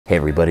Hey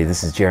everybody,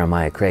 this is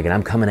Jeremiah Craig and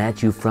I'm coming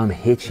at you from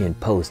Hitch'n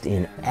Post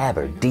in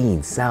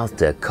Aberdeen, South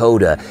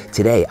Dakota.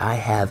 Today I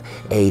have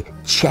a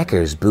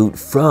Checkers boot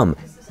from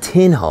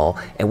Tin Hall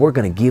and we're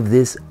gonna give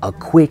this a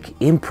quick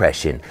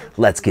impression.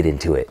 Let's get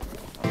into it.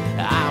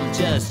 I'm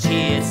just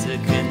here to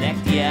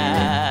connect ya,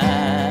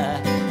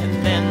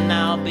 and then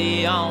I'll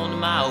be on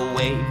my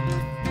way.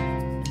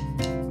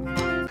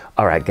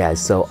 Alright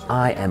guys, so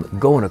I am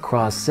going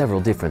across several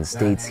different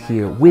states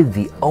here with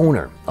the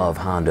owner of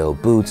Hondo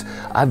Boots.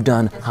 I've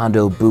done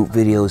Hondo boot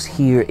videos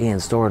here in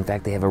store. In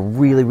fact, they have a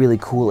really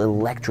cool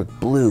electric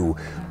blue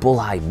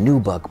bullhide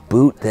nubuck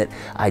boot that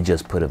I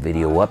just put a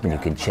video up, and you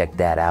can check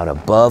that out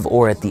above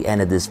or at the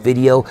end of this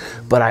video.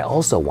 But I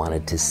also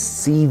wanted to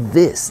see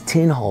this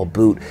Tin Hall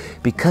boot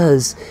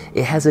because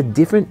it has a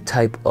different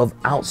type of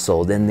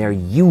outsole than their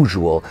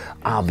usual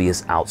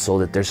obvious outsole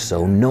that they're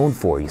so known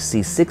for. You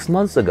see, 6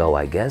 months ago,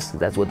 I guess,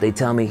 that's what they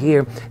tell me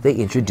here, they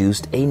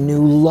introduced a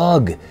new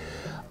lug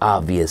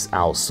obvious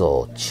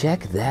outsole.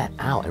 Check that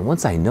out. And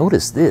once I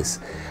noticed this,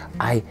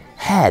 I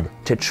had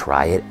to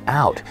try it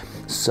out.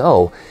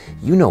 So,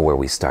 you know where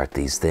we start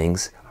these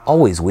things,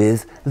 always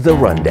with the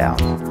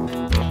rundown.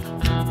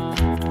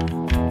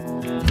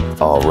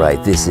 All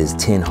right, this is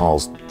Tin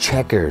Hall's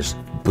Checkers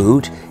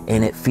boot,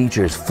 and it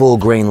features full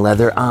grain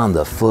leather on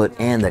the foot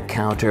and the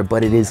counter,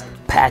 but it is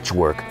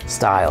patchwork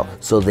style.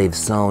 So they've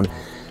sewn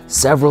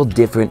several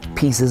different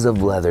pieces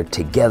of leather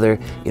together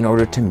in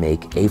order to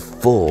make a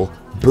full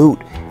boot,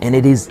 and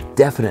it is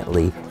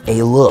definitely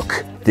a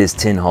look. This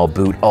Tin Hall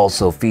boot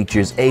also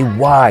features a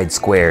wide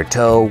square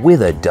toe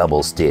with a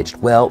double stitched.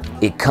 Well,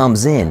 it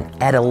comes in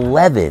at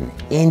 11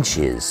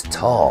 inches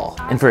tall.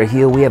 And for a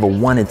heel, we have a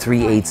 1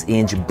 3/8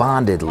 inch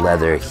bonded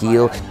leather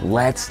heel.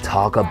 Let's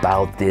talk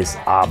about this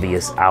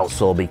obvious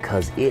outsole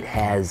because it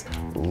has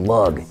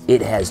lug,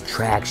 it has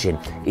traction,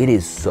 it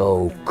is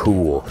so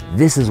cool.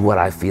 This is what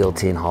I feel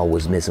Tin Hall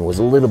was missing, was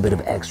a little bit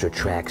of extra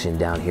traction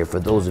down here for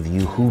those of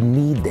you who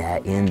need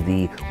that in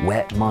the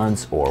wet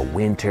months or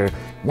winter,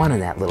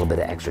 wanting that little bit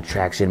of extra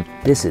traction.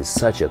 This is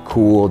such a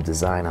cool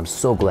design. I'm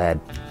so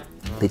glad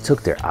they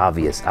took their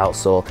obvious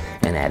outsole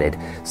and added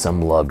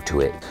some lug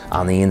to it.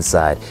 On the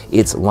inside,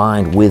 it's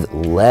lined with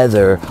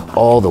leather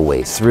all the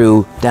way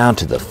through, down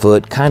to the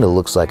foot. Kind of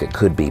looks like it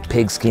could be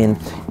pigskin.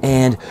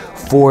 And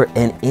for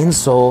an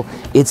insole,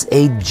 it's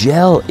a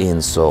gel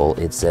insole,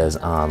 it says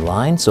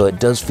online, so it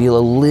does feel a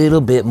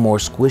little bit more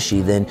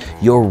squishy than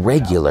your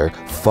regular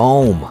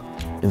foam.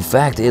 In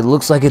fact, it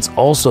looks like it's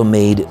also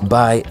made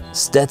by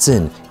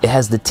Stetson. It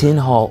has the Tin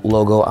Hall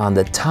logo on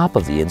the top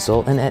of the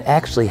insole, and it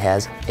actually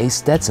has a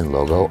Stetson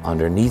logo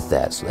underneath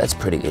that. So that's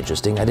pretty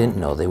interesting. I didn't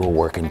know they were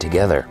working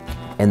together.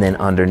 And then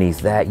underneath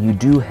that, you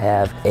do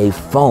have a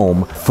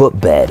foam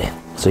footbed.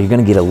 So you're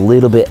gonna get a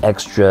little bit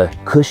extra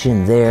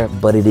cushion there,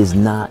 but it is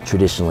not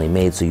traditionally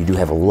made, so you do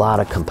have a lot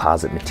of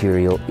composite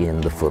material in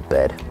the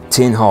footbed.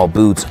 Tin Hall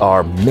boots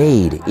are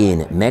made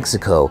in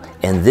Mexico,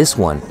 and this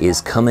one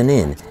is coming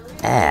in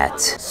at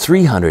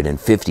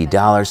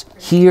 $350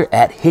 here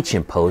at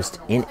Hitch'n Post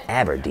in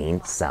Aberdeen,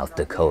 South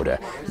Dakota.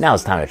 Now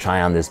it's time to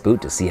try on this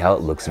boot to see how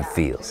it looks and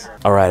feels.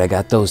 All right, I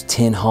got those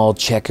Tin Hall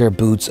checker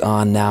boots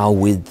on now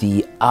with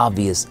the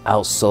obvious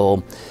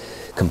outsole,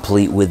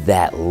 complete with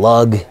that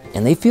lug,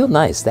 and they feel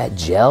nice. That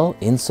gel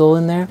insole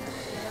in there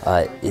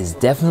is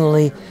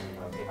definitely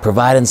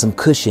providing some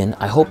cushion.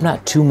 I hope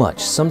not too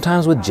much.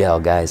 Sometimes with gel,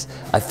 guys,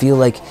 I feel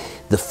like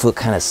the foot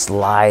kind of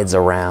slides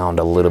around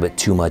a little bit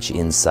too much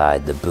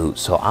inside the boot.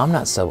 So I'm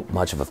not so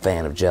much of a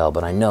fan of gel,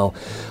 but I know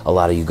a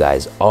lot of you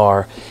guys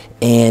are.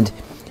 And,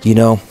 you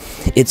know,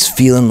 it's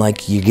feeling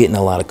like you're getting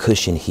a lot of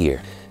cushion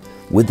here.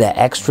 With that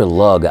extra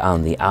lug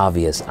on the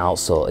obvious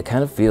outsole, it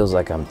kind of feels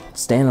like I'm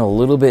standing a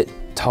little bit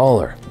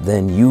taller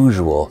than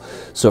usual.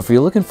 So if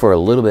you're looking for a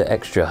little bit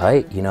extra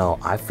height, you know,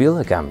 I feel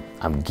like I'm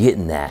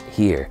getting that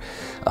here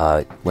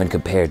when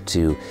compared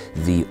to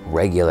the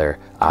regular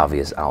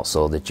obvious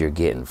outsole that you're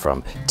getting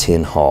from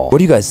Tin Hall. What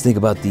do you guys think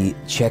about the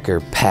checker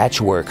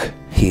patchwork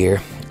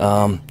here?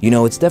 You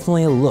know, it's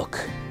definitely a look.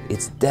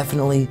 It's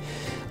definitely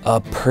a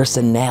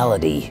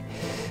personality.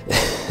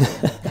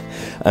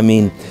 I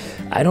mean,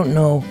 I don't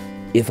know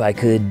if I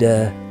could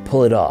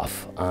pull it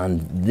off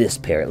on this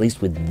pair, at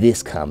least with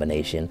this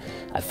combination.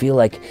 I feel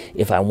like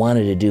if I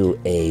wanted to do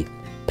a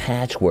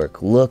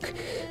patchwork look,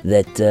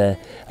 that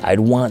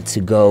I'd want to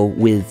go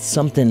with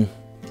something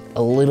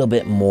a little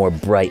bit more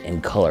bright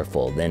and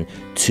colorful than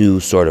two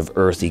sort of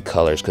earthy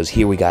colors, because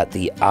here we got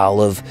the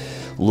olive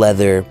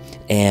leather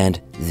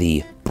and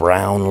the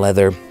brown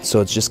leather,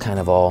 so it's just kind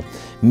of all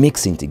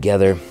mixing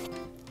together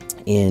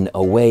in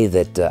a way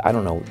that I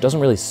don't know, doesn't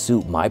really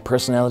suit my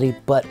personality,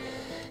 but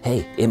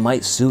hey, it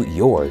might suit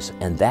yours,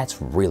 and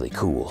that's really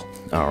cool.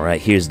 All right,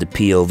 here's the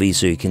POV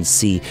so you can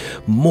see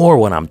more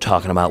what I'm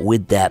talking about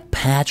with that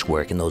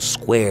patchwork and those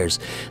squares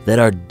that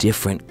are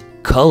different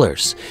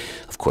colors.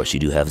 Of course, you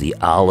do have the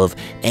olive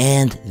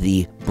and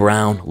the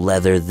brown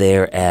leather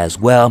there as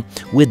well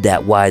with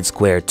that wide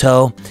square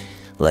toe.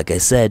 Like I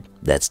said,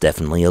 that's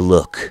definitely a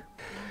look.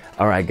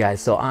 All right, guys,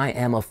 so I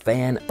am a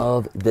fan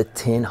of the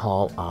Tin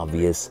Hall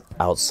Obvious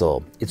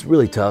outsole. It's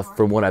really tough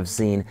from what I've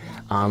seen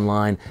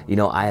online. You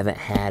know, I haven't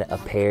had a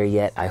pair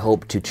yet. I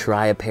hope to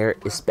try a pair,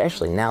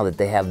 especially now that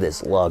they have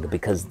this lug,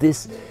 because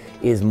this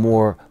is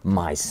more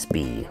my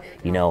speed.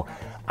 You know,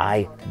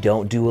 I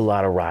don't do a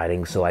lot of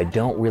riding, so I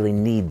don't really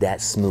need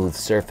that smooth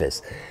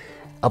surface.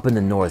 Up in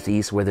the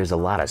Northeast, where there's a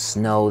lot of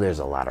snow, there's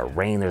a lot of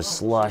rain, there's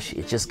slush,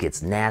 it just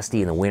gets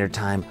nasty in the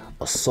wintertime.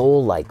 A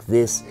sole like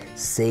this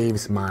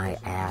saves my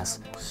ass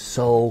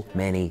so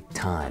many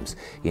times.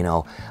 You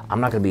know,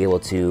 I'm not gonna be able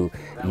to,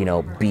 you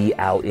know, be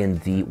out in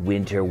the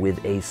winter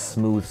with a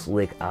smooth,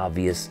 slick,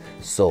 obvious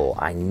sole.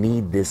 I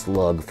need this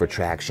lug for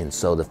traction.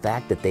 So the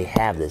fact that they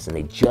have this and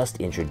they just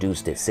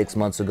introduced it 6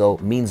 months ago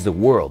means the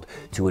world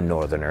to a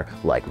northerner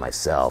like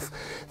myself.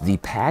 The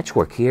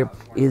patchwork here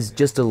is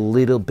just a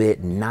little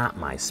bit not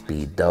my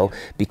speed though,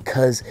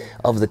 because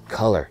of the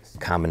color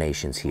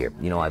combinations here.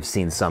 You know, I've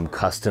seen some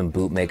custom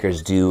bootmakers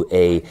do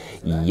a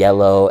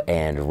yellow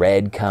and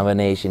red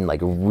combination, like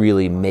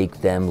really make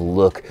them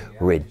look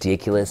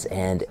ridiculous,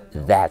 and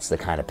that's the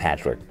kind of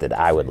patchwork that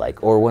I would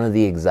like. Or one of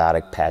the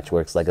exotic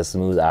patchworks, like a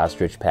smooth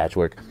ostrich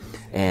patchwork,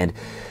 and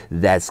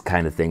that's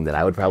kind of thing that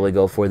I would probably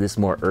go for. This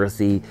more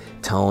earthy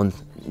tone,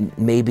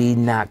 maybe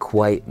not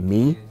quite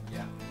me,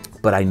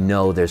 but I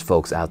know there's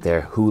folks out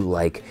there who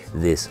like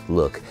this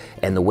look.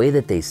 And the way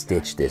that they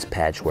stitch this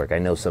patchwork, I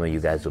know some of you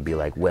guys will be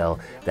like, well,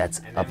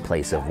 that's a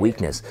place of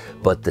weakness,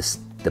 but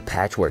the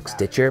patchwork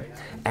stitcher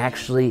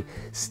actually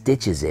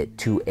stitches it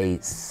to a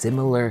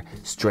similar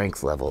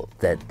strength level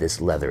that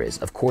this leather is.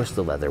 Of course,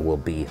 the leather will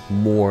be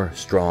more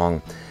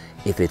strong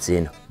if it's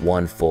in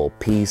one full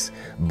piece,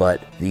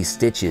 but these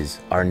stitches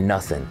are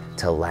nothing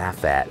to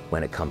laugh at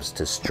when it comes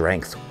to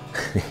strength.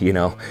 You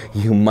know,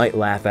 you might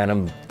laugh at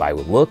them by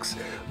looks,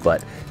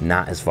 but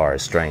not as far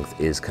as strength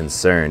is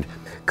concerned.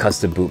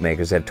 Custom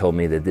bootmakers have told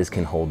me that this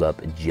can hold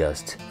up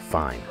just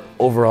fine.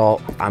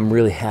 Overall, I'm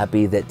really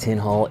happy that Tin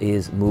Hall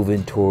is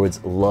moving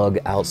towards lug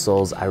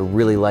outsoles. I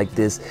really like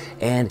this,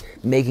 and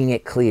making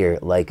it clear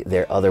like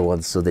their other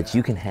ones so that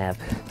you can have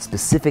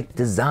specific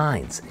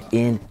designs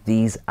in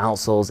these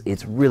outsoles.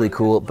 It's really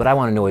cool, but I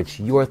want to know what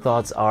your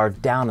thoughts are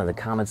down in the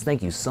comments.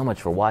 Thank you so much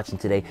for watching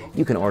today.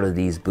 You can order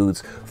these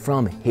boots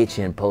from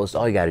Hitch'n Post.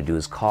 All you got to do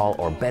is call,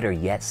 or better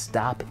yet,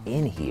 stop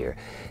in here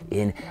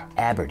in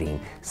Aberdeen,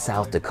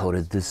 South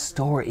Dakota. The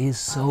store is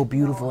so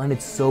beautiful and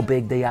it's so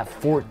big. They got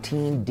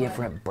 14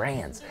 different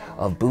brands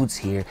of boots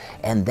here,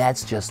 and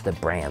that's just the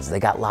brands. They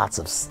got lots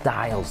of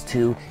styles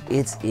too.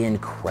 It's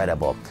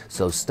incredible.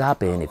 So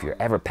stop in if you're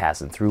ever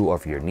passing through, or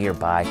if you're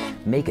nearby.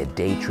 Make a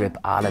day trip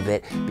out of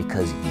it,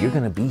 because you're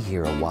gonna be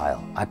here a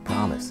while, I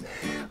promise.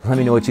 Let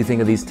me know what you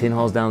think of these Tin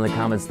Halls down in the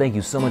comments. Thank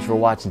you so much for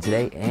watching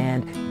today,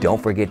 and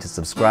don't forget to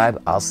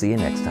subscribe. I'll see you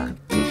next time.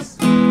 Peace.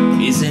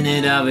 Isn't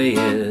it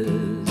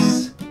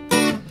obvious?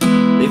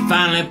 They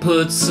finally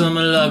put some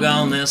lug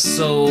on their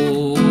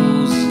soles.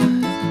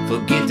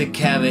 Forget the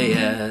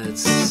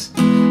caveats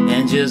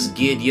and just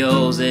get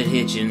yours at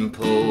Hitch'n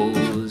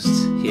Post.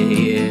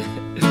 Yeah.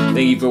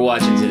 Thank you for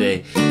watching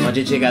today. Why don't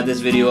you check out this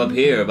video up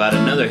here about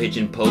another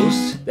Hitch'n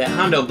Post, that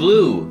Hondo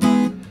Blue.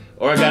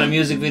 Or I got a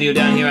music video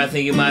down here I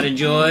think you might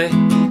enjoy.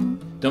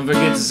 Don't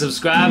forget to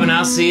subscribe, and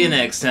I'll see you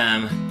next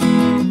time.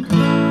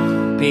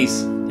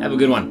 Peace. Have a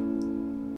good one.